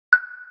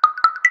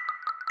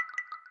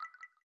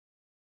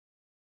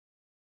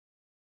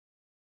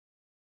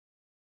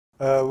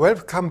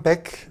Welcome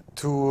back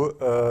to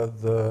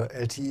the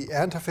LTE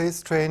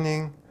interface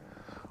training.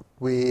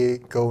 We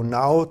go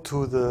now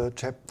to the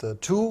chapter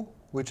 2,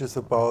 which is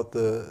about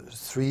the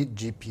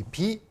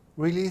 3GPP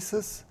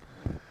releases.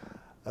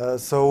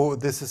 So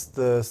this is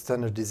the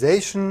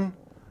standardization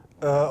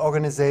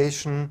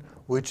organization,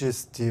 which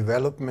is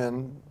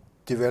developing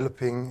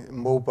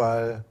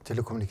mobile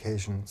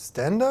telecommunication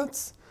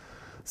standards,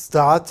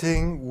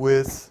 starting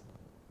with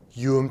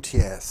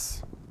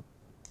UMTS.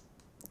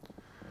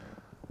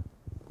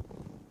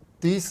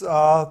 These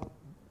are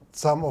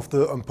some of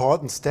the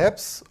important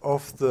steps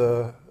of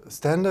the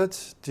standard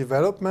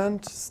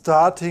development,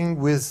 starting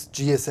with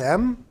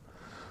GSM,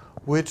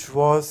 which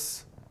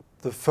was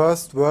the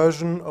first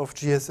version of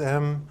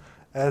GSM,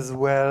 as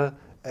well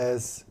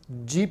as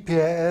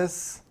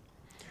GPS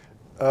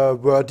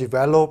were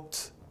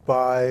developed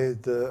by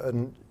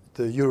the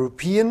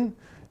European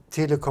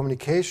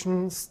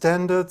Telecommunication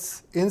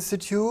Standards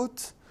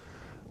Institute,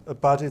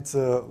 but it's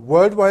a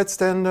worldwide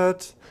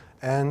standard,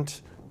 and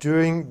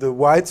during the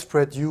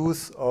widespread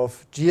use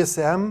of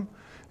GSM,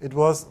 it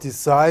was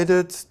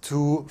decided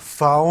to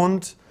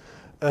found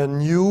a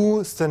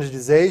new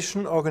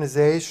standardization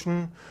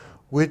organization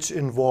which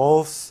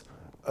involves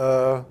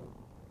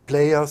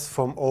players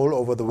from all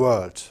over the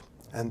world.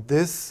 And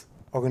this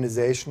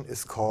organization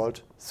is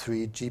called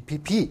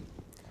 3GPP.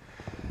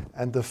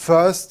 And the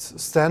first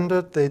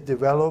standard they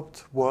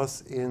developed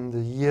was in the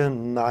year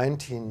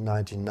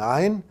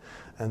 1999,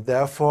 and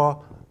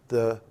therefore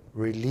the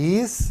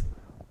release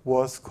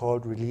was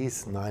called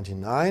Release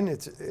 99.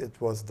 It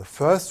was the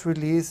first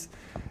release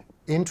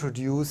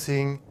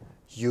introducing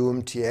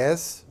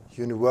UMTS,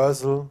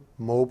 Universal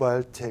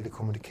Mobile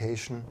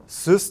Telecommunication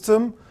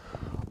System,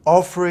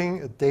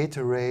 offering a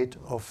data rate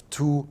of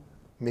 2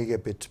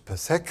 megabit per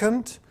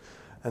second,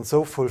 and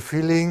so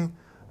fulfilling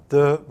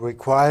the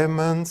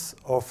requirements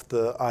of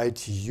the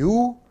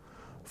ITU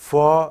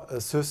for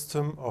a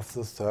system of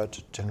the third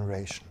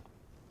generation.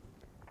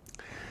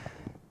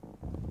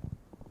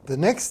 The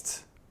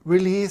next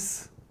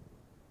release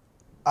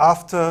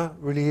after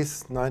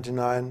Release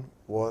 99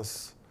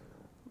 was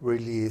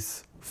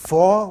Release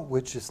 4,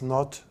 which is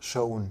not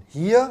shown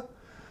here.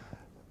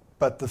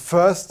 But the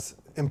first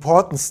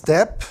important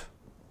step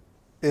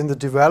in the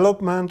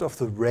development of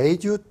the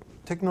radio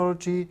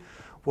technology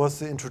was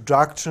the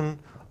introduction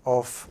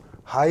of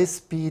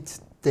high-speed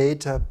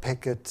data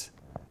packet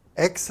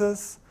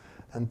access.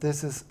 And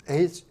this is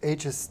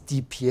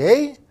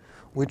HSDPA,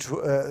 which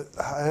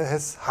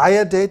has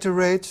higher data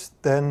rate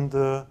than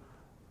the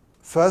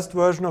first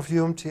version of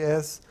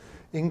UMTS,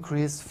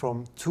 increased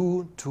from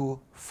 2 to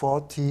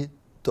 40.4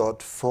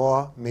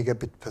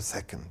 megabit per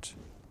second.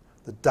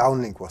 The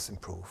downlink was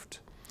improved.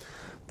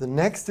 The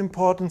next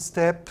important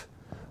step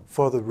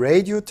for the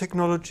radio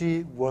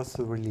technology was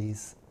in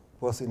Release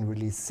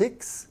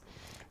 6,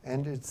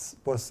 and it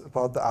was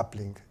about the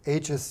uplink.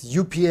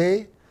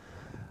 HSUPA,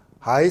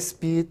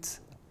 high-speed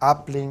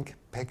uplink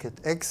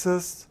packet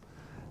access,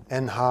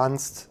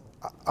 enhanced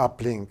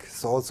uplink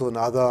is also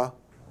another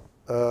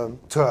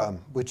term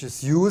which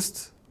is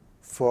used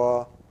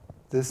for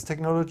this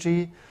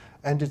technology,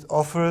 and it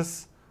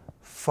offers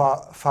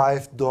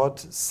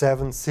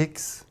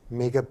 5.76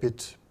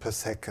 megabit per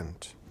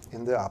second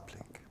in the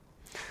uplink.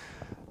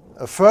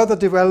 A further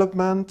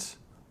development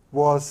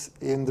was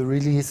in the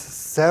Release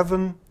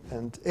 7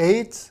 and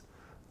 8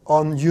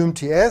 on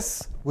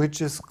UMTS,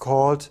 which is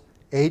called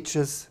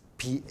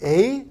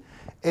HSPA.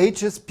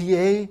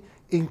 HSPA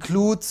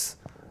includes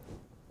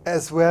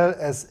as well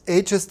as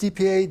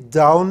HSDPA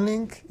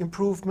downlink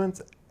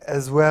improvements,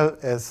 as well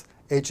as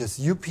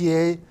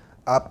HSUPA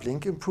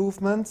uplink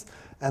improvements.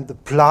 And the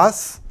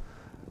plus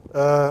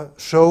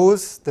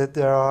shows that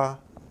there are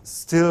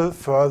still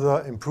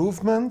further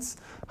improvements,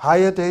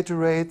 higher data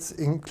rates,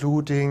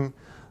 including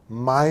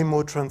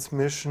MIMO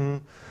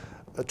transmission,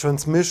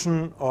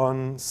 transmission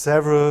on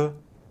several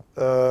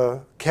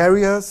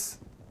carriers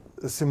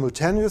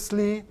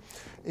simultaneously,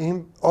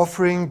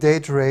 offering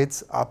data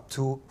rates up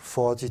to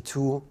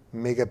 42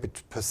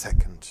 megabit per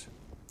second.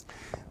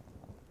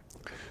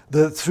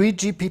 The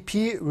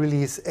 3GPP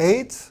Release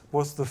 8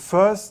 was the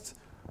first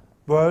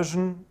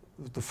version,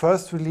 the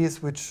first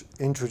release which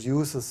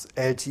introduces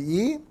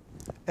LTE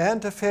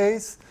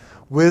interface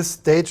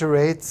with data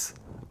rates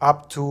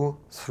up to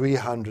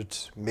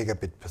 300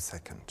 megabit per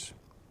second.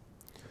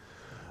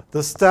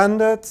 The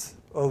standard,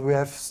 we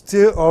have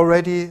still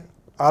already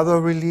other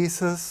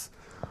releases.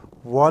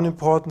 One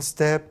important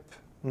step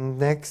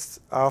next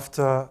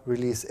after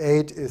Release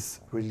 8 is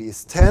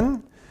Release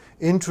 10,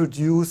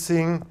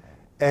 introducing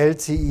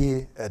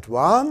LTE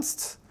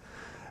Advanced.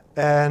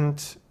 And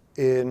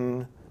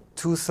in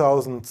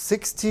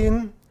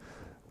 2016,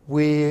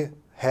 we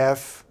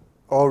have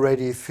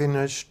already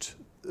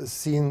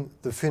seen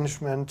the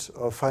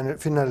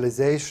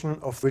finalization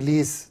of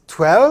Release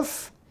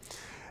 12,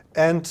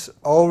 and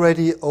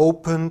already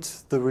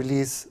opened the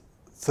Release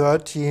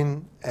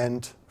 13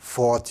 and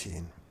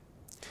 14.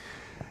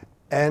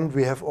 And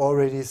we have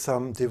already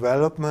some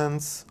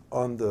developments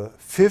on the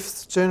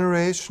 5th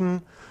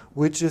generation,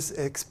 which is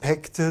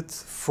expected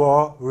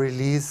for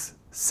release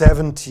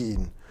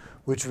 17,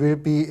 which will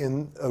be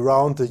in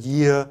around the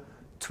year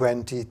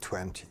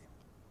 2020.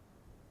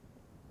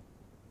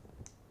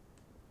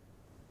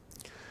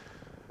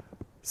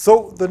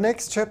 So the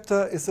next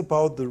chapter is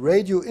about the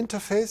radio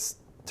interface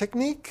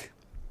technique.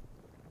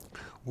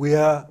 We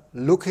are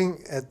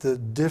looking at the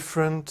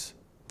different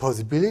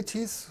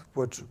possibilities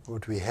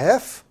what we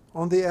have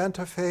on the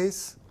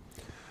interface.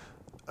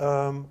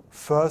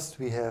 First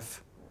we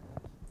have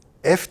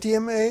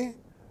FDMA,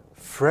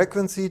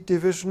 frequency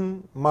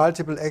division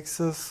multiple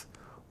access,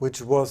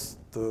 which was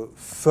the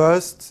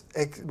first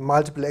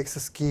multiple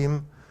access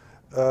scheme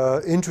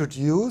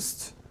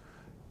introduced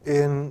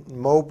in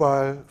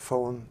mobile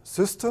phone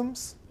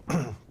systems.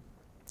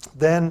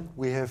 Then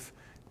we have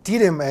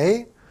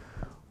TDMA,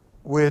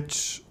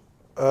 which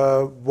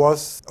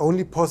was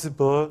only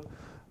possible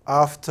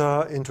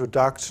after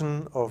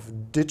introduction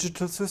of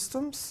digital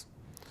systems,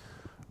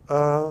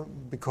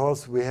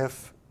 because we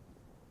have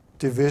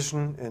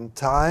division in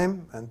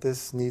time, and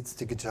this needs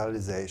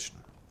digitalization.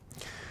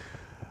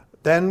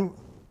 Then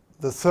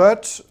the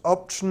third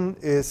option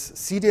is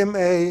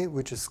CDMA,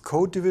 which is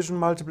code division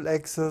multiple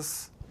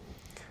access.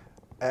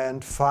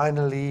 And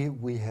finally,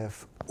 we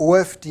have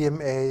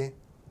OFDMA,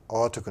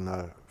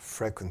 orthogonal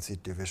frequency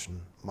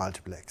division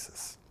multiple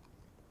access.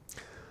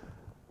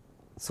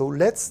 So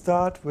let's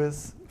start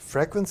with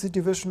frequency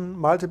division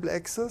multiple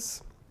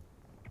access.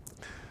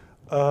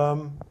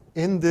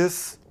 In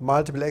this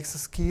multiple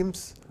access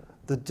schemes,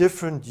 the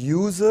different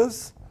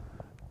users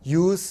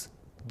use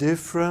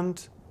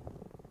different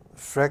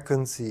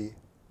frequency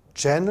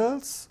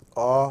channels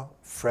or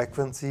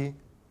frequency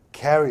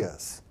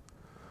carriers.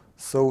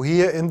 So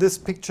here in this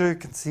picture you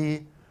can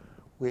see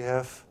we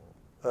have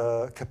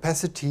a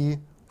capacity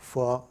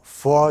for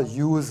 4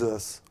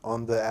 users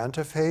on the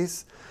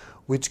interface,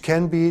 which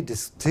can be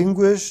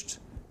distinguished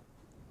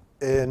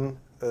in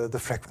the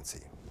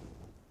frequency.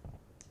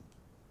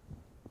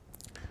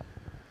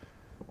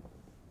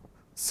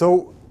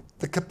 So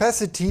the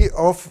capacity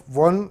of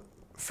one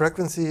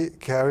frequency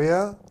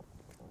carrier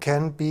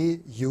can be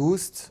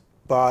used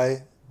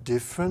by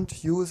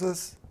different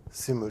users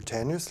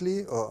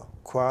simultaneously or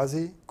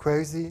quasi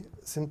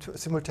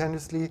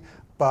simultaneously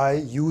by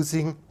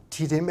using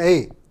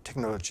TDMA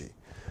technology,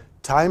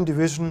 time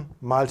division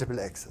multiple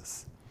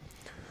access.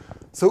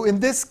 So in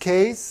this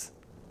case,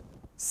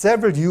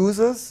 several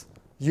users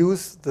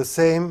use the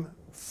same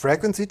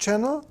frequency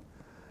channel,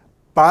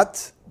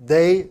 but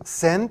they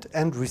send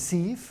and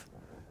receive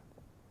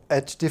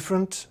at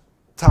different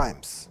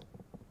times.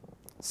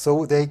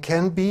 So they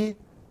can be,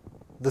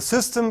 the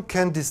system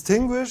can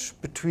distinguish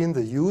between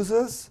the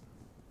users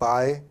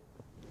by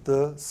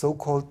the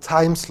so-called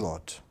time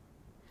slot.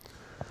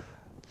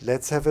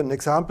 Let's have an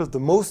example. The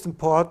most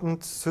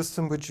important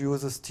system which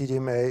uses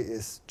TDMA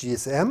is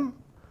GSM,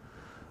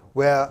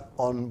 where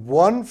on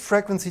one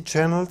frequency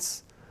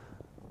channels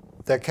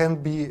there can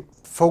be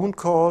phone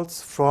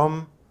calls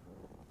from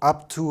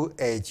up to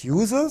 8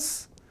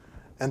 users,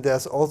 and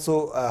there's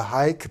also a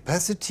high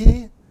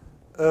capacity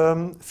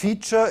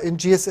feature in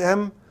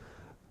GSM,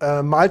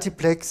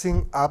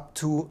 multiplexing up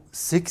to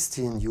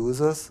 16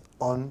 users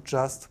on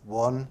just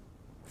one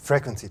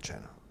frequency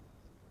channel.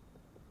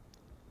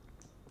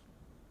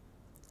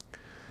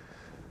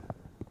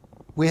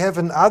 We have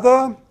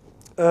another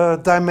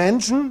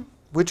dimension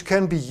which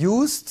can be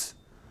used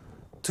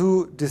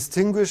to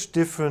distinguish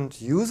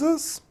different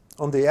users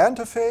on the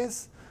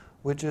interface,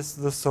 which is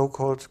the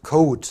so-called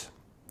code.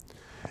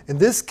 In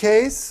this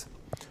case,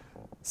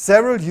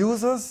 several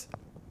users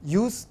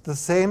use the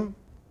same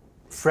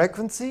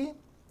frequency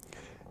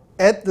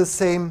at the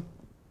same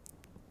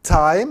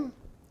time,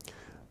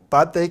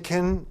 but they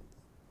can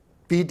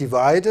be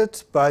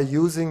divided by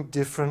using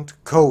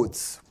different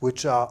codes,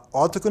 which are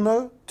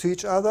orthogonal to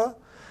each other,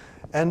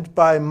 and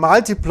by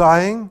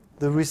multiplying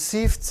the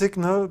received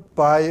signal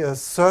by a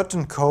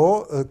certain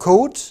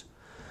code,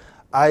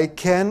 I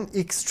can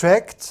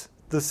extract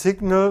the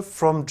signal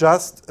from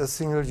just a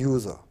single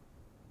user.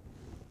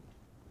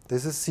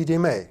 This is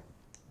CDMA.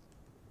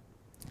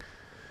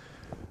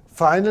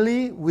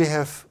 Finally, we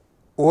have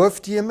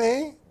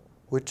OFDMA,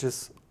 which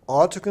is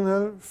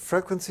orthogonal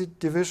frequency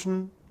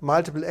division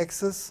multiple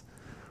access,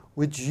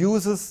 which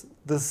uses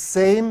the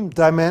same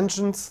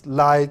dimensions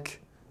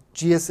like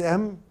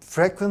GSM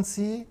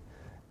frequency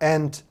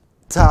and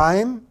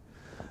time.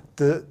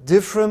 The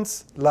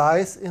difference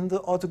lies in the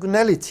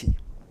orthogonality.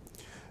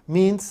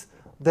 Means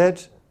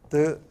that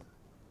the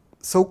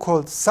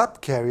so-called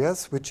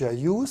subcarriers, which are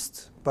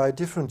used by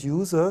different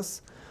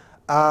users,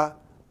 are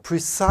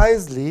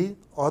precisely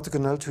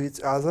orthogonal to each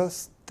other.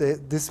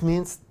 This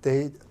means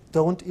they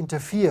don't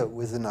interfere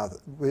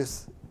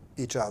with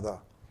each other.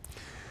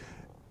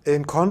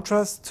 In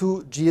contrast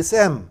to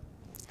GSM,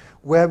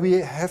 where we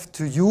have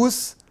to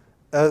use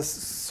a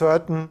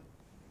certain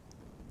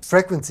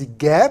frequency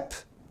gap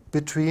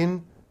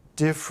between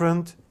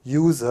different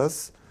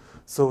users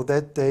so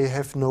that they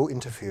have no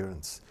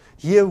interference.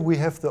 Here we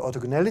have the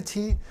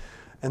orthogonality,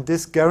 and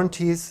this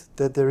guarantees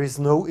that there is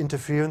no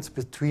interference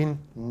between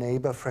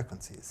neighbor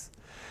frequencies.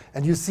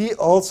 And you see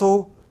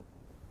also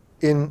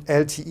in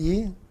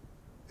LTE,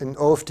 in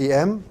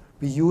OFDM,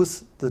 we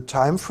use the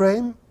time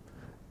frame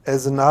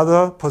as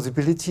another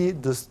possibility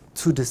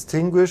to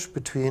distinguish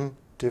between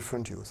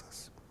different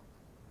users.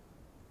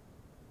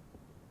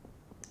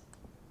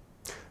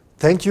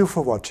 Thank you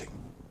for watching.